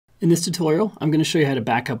In this tutorial, I'm going to show you how to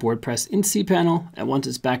back up WordPress in Cpanel, and once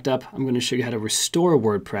it's backed up, I'm going to show you how to restore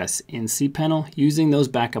WordPress in Cpanel using those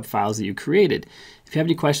backup files that you created. If you have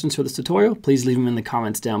any questions for this tutorial, please leave them in the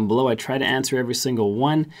comments down below. I try to answer every single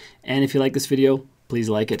one, and if you like this video, please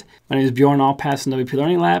like it. My name is Bjorn Allpass in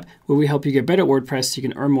WPLearningLab, where we help you get better at WordPress so you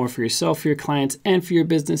can earn more for yourself, for your clients, and for your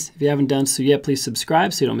business. If you haven't done so yet, please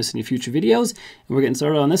subscribe so you don't miss any future videos, and we're getting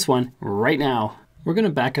started on this one right now. We're going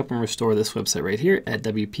to back up and restore this website right here at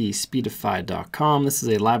WPSpeedify.com. This is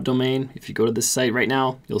a lab domain. If you go to this site right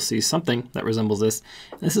now, you'll see something that resembles this.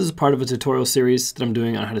 This is part of a tutorial series that I'm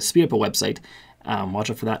doing on how to speed up a website.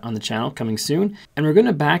 Watch out for that on the channel coming soon. And we're going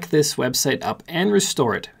to back this website up and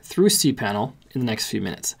restore it through Cpanel in the next few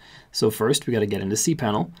minutes. So first, we got to get into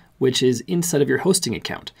Cpanel, which is inside of your hosting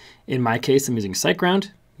account. In my case, I'm using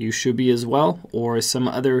SiteGround. You should be as well, or some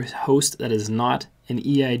other host that is not an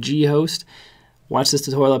EIG host. Watch this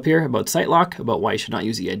tutorial up here about SiteLock, about why you should not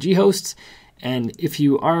use EIG hosts. And if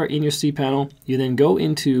you are in your Cpanel, you then go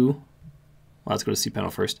into, well, let's go to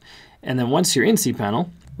Cpanel first. And then once you're in Cpanel,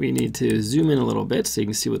 we need to zoom in a little bit so you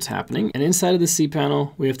can see what's happening. And inside of the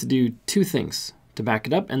Cpanel, we have to do two things to back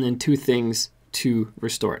it up and then two things to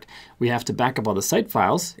restore it. We have to back up all the site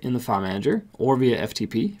files in the file manager or via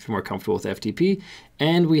FTP if you're more comfortable with FTP.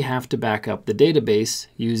 And we have to back up the database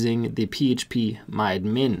using the PHP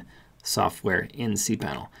myadmin software in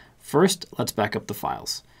Cpanel. First, let's back up the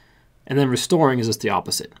files. And then restoring is just the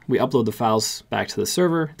opposite. We upload the files back to the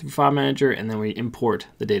server through File Manager, and then we import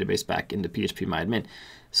the database back into PHP myadmin.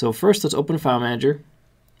 So first, let's open File Manager.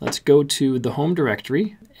 Let's go to the home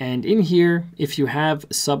directory. And in here, if you have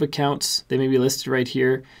sub-accounts, they may be listed right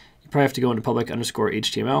here. You probably have to go into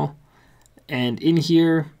public_HTML. And in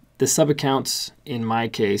here, the sub-accounts, in my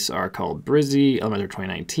case, are called Brizzy, Elementor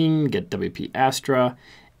 2019, Get WP Astra,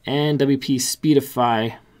 and WP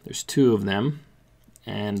Speedify. There's two of them,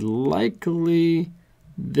 and likely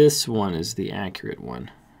this one is the accurate one.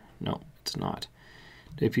 No, it's not.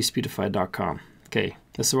 WPSpeedify.com. Okay,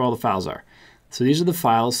 this is where all the files are. So these are the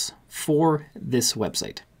files for this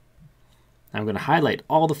website. I'm going to highlight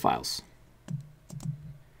all the files.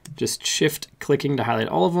 Just shift clicking to highlight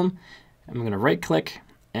all of them. I'm going to right click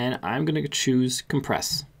and I'm going to choose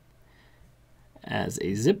compress as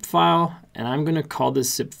a zip file, and I'm going to call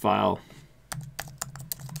this zip file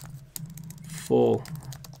full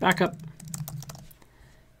backup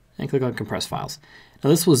and click on compress files. Now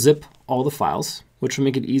this will zip all the files, which will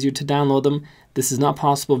make it easier to download them. This is not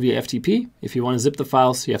possible via FTP. If you want to zip the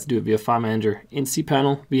files, you have to do it via File Manager in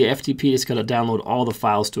Cpanel. Via FTP, it's going to download all the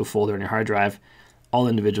files to a folder on your hard drive, all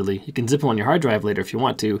individually. You can zip them on your hard drive later if you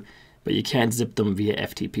want to, but you can't zip them via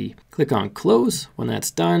FTP. Click on Close when that's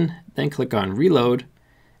done, then click on Reload,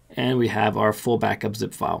 and we have our full backup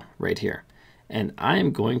zip file right here. And I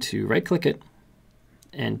am going to right-click it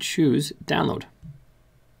and choose Download.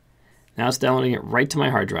 Now it's downloading it right to my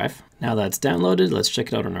hard drive. Now that's downloaded, let's check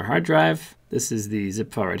it out on our hard drive. This is the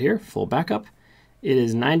zip file right here, full backup. It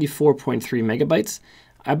is 94.3 megabytes.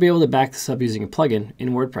 I'd be able to back this up using a plugin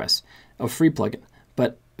in WordPress, a free plugin.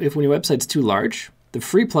 But if when your website's too large, the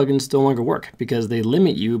free plugins no longer work because they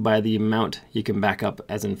limit you by the amount you can back up,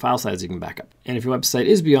 as in file size you can back up. And if your website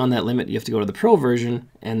is beyond that limit, you have to go to the Pro version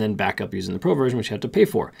and then back up using the Pro version, which you have to pay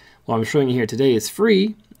for. What I'm showing you here today is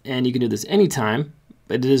free, and you can do this anytime,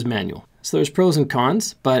 but it is manual. So there's pros and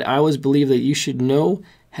cons, but I always believe that you should know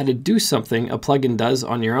how to do something a plugin does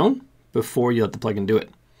on your own before you let the plugin do it.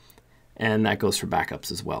 And that goes for backups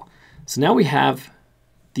as well. So now we have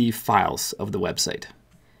the files of the website.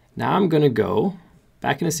 Now I'm going to go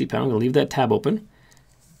back into Cpanel. I'm going to leave that tab open.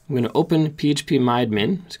 I'm going to open PHP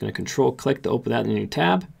myadmin. I'm just going to Control-click to open that in a new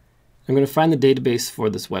tab. I'm going to find the database for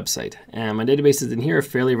this website. And my databases in here are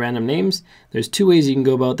fairly random names. There's two ways you can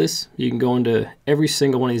go about this. You can go into every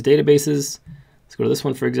single one of these databases. Let's go to this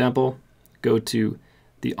one, for example. Go to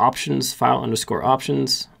the options file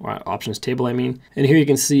 _options, or options table, I mean. And here you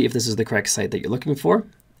can see if this is the correct site that you're looking for.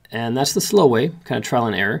 And that's the slow way, kind of trial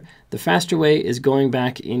and error. The faster way is going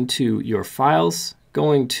back into your files,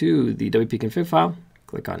 going to the WP config file,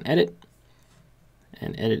 click on edit,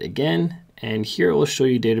 and edit again. And here it will show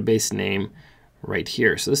you database name right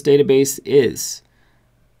here. So this database is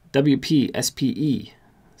WPSPE.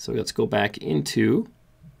 So let's go back into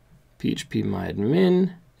PHP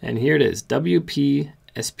myadmin, and here it is, WPSPE.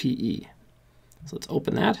 So let's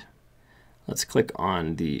open that. Let's click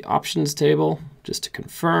on the options table just to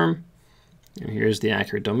confirm. And here's the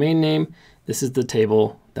accurate domain name. This is the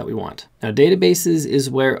table that we want. Now, databases is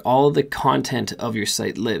where all the content of your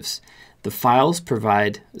site lives. The files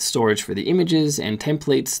provide storage for the images and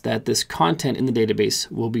templates that this content in the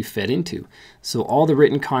database will be fed into. So all the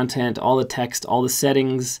written content, all the text, all the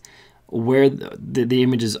settings, where the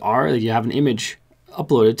images are. You have an image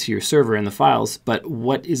uploaded to your server in the files, but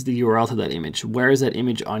what is the URL to that image? Where is that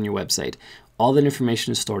image on your website? All that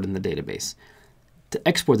information is stored in the database. To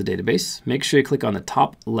export the database, make sure you click on the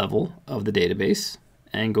top level of the database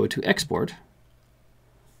and go to Export.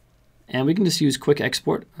 And we can just use Quick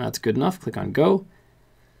Export. That's good enough. Click on Go.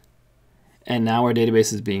 And now our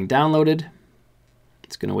database is being downloaded.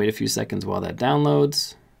 It's going to wait a few seconds while that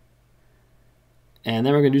downloads. And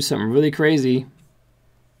then we're going to do something really crazy.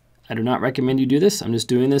 I do not recommend you do this. I'm just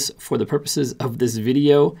doing this for the purposes of this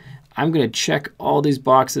video. I'm going to check all these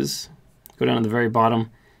boxes. Go down to the very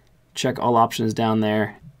bottom. Check all options down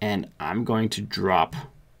there. And I'm going to drop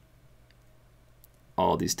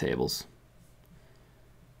all these tables.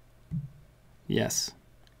 Yes,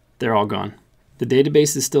 they're all gone. The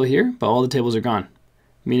database is still here, but all the tables are gone,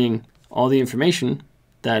 meaning all the information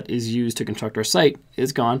that is used to construct our site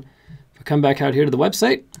is gone. If I come back out here to the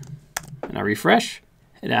website and I refresh,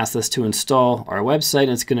 it asks us to install our website,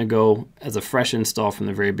 and it's going to go as a fresh install from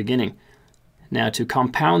the very beginning. Now, to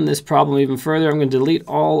compound this problem even further, I'm going to delete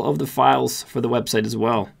all of the files for the website as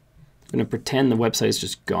well. I'm going to pretend the website is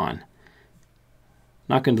just gone.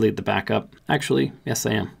 Not going to delete the backup. Actually, yes,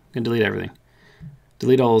 I am. I'm going to delete everything.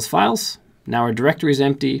 Delete all those files. Now our directory is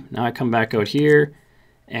empty. Now I come back out here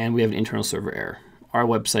and we have an internal server error. Our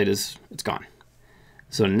website it's gone.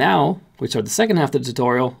 So now we start the second half of the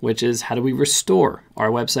tutorial, which is how do we restore our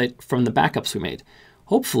website from the backups we made.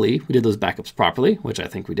 Hopefully we did those backups properly, which I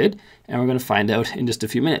think we did, and we're going to find out in just a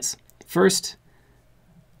few minutes. First,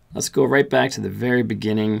 let's go right back to the very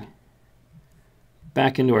beginning,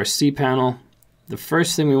 back into our cPanel. The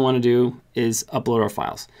first thing we want to do is upload our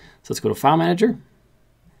files. So let's go to File Manager.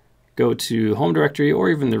 Go to home directory, or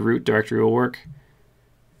even the root directory will work.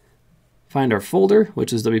 Find our folder,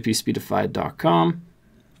 which is wpspeedified.com.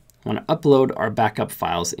 I want to upload our backup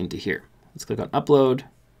files into here. Let's click on Upload,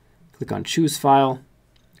 click on Choose File.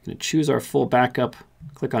 I'm going to choose our full backup,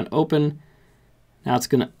 click on Open. Now it's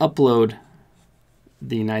going to upload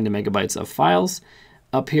the 90 megabytes of files.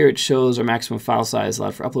 Up here it shows our maximum file size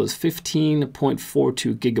allowed for upload is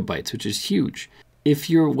 15.42 gigabytes, which is huge.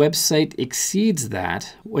 If your website exceeds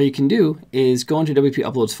that, what you can do is go into WP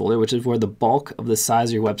Uploads folder, which is where the bulk of the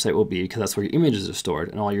size of your website will be, because that's where your images are stored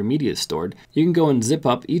and all your media is stored. You can go and zip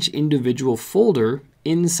up each individual folder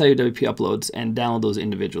inside your WP Uploads and download those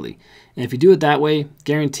individually. And if you do it that way,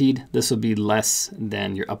 guaranteed this will be less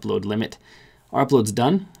than your upload limit. Our upload's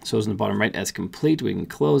done, so it's in the bottom right as complete. We can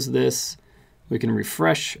close this. We can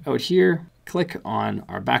refresh out here, click on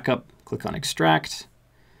our backup, click on Extract.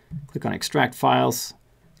 Click on Extract Files,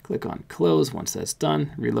 click on Close. Once that's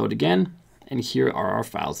done, reload again, and here are our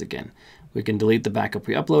files again. We can delete the backup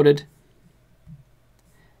we uploaded.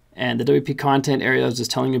 And the WP content area I was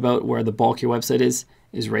just telling you about, where the bulk of your website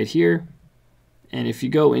is right here. And if you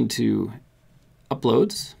go into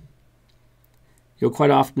Uploads, you'll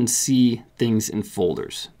quite often see things in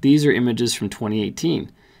folders. These are images from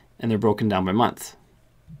 2018, and they're broken down by month.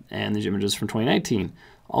 And these images from 2019.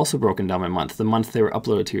 Also broken down by month, the month they were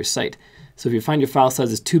uploaded to your site. So if you find your file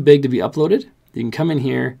size is too big to be uploaded, you can come in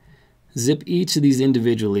here, zip each of these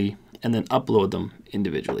individually, and then upload them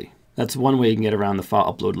individually. That's one way you can get around the file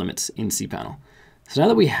upload limits in cPanel. So now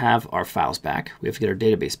that we have our files back, we have to get our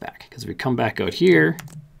database back. Because if we come back out here,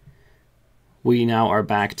 we now are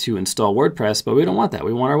back to install WordPress, but we don't want that.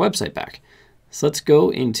 We want our website back. So let's go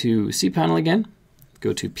into cPanel again,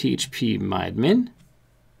 go to PHP myadmin.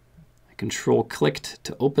 Control clicked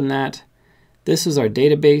to open that. This is our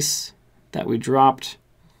database that we dropped.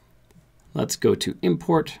 Let's go to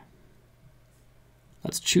Import.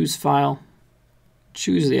 Let's choose File.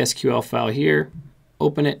 Choose the SQL file here.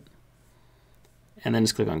 Open it. And then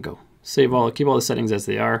just click on Go. Save all, keep all the settings as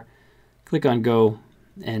they are. Click on Go.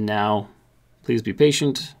 And now, please be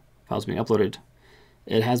patient. File's being uploaded.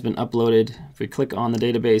 It has been uploaded. If we click on the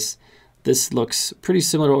database, this looks pretty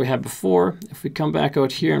similar to what we had before. If we come back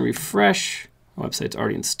out here and refresh, our website's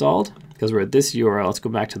already installed. Because we're at this URL, let's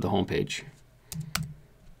go back to the home page.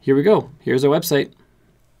 Here we go. Here's our website.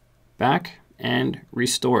 Back and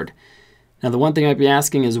restored. Now the one thing I'd be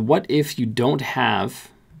asking is, what if you don't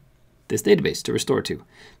have this database to restore to?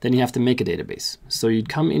 Then you have to make a database. So you'd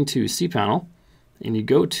come into cPanel and you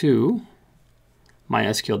go to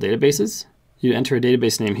MySQL Databases. You enter a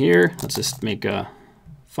database name here. Let's just make a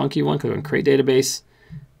funky one. Click on Create Database,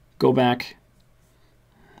 go back,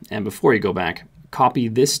 and before you go back, copy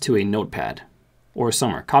this to a notepad or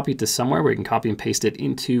somewhere. Copy it to somewhere where you can copy and paste it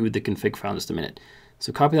into the config file in just a minute.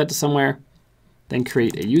 So copy that to somewhere, then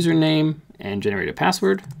create a username and generate a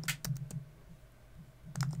password.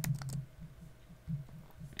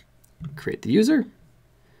 Create the user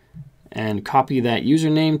and copy that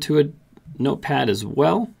username to a notepad as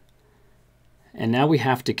well. And now we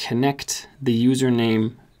have to connect the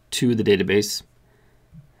username to the database.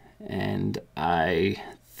 And I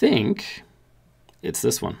think it's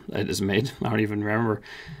this one I just made. I don't even remember.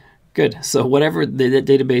 Good. So whatever the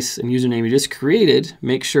database and username you just created,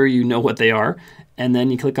 make sure you know what they are. And then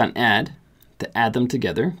you click on Add to add them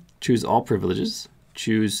together. Choose All Privileges.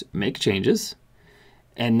 Choose Make Changes.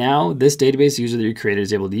 And now this database user that you created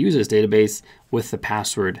is able to use this database with the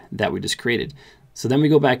password that we just created. So then we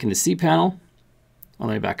go back into Cpanel. Oh,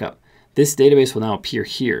 let me back up. This database will now appear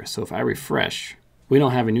here. So if I refresh, we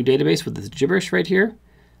don't have a new database with this gibberish right here.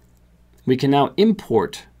 We can now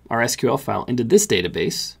import our SQL file into this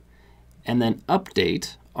database and then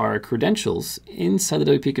update our credentials inside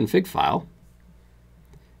the WP config file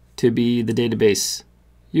to be the database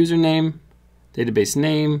username, database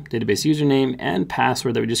name, database username, and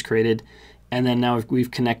password that we just created. And then now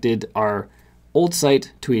we've connected our old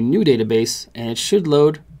site to a new database, and it should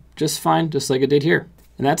load just fine, just like it did here.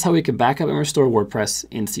 And that's how we can back up and restore WordPress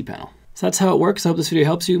in Cpanel. So that's how it works. I hope this video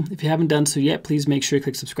helps you. If you haven't done so yet, please make sure you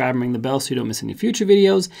click subscribe and ring the bell so you don't miss any future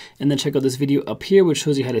videos. And then check out this video up here, which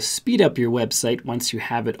shows you how to speed up your website once you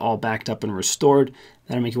have it all backed up and restored.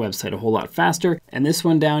 That'll make your website a whole lot faster. And this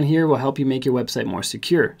one down here will help you make your website more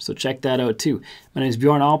secure. So check that out too. My name is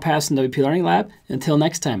Bjorn Allpass in WP Learning Lab. Until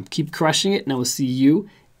next time, keep crushing it, and I will see you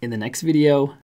in the next video.